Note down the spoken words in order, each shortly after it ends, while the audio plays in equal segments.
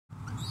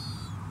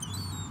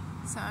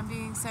So I'm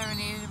being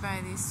serenaded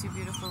by these two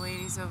beautiful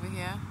ladies over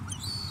here.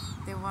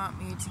 They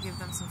want me to give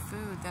them some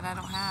food that I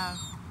don't have.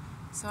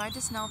 So I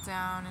just knelt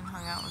down and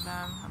hung out with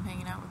them. I'm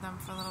hanging out with them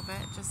for a little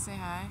bit, just say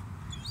hi.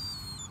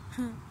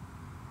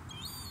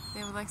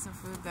 They would like some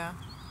food though.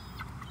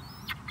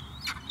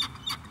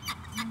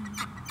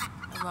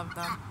 I love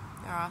them.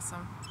 They're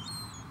awesome.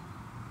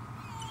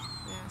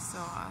 They're so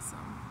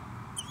awesome.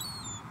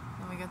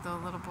 Then we got the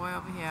little boy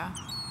over here.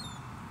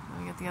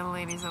 Then we got the other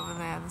ladies over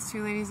there. There's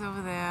two ladies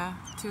over there,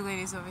 two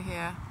ladies over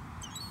here.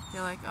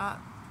 They're like, oh,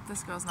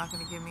 this girl's not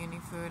going to give me any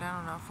food. I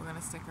don't know if we're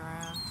going to stick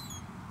around.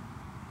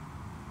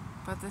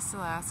 But they're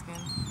still asking.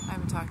 I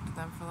haven't talked to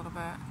them for a little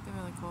bit. They're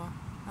really cool.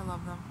 I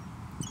love them.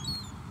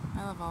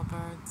 I love all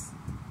birds.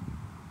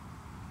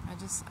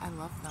 I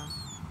love them.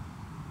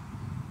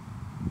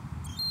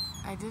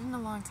 I didn't a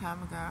long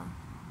time ago.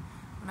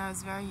 When I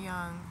was very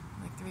young,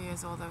 like 3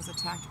 years old, I was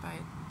attacked by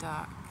a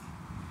duck.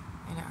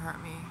 And it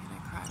hurt me, and I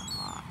cried a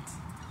lot.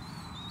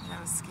 And I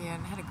was scared,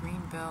 and it had a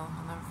green bill.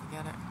 I'll never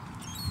forget it.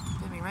 It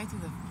did me right through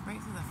the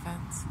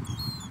fence.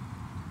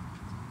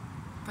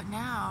 But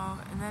now,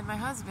 and then my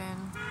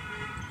husband,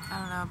 I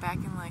don't know, back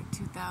in like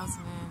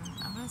 2000,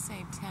 I'm going to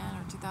say 10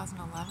 or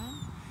 2011,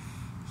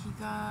 he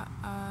got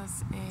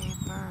us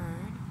a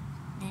bird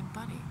named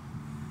Buddy,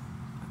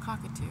 a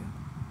cockatoo.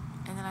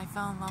 And then I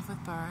fell in love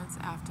with birds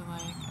after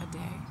like a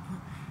day,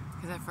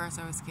 because at first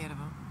I was scared of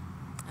them.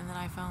 And then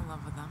I fell in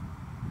love with them.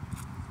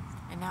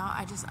 And now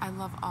I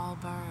love all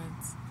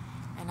birds.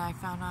 And I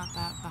found out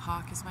that the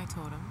hawk is my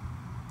totem.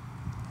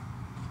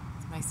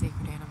 It's my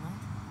sacred animal.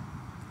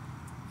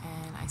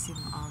 And I see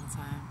them all the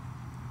time.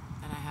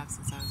 And I have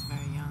since I was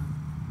very young.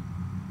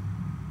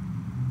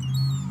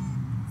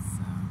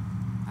 So,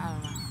 I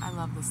don't know. I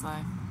love this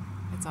life.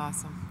 It's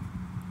awesome.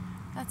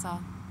 That's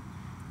all.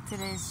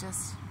 Today's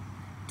just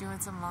doing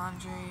some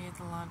laundry at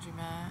the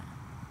laundromat.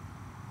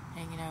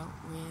 Hanging out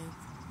with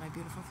my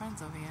beautiful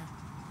friends over here.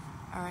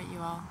 Alright, you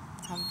all.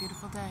 Have a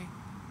beautiful day.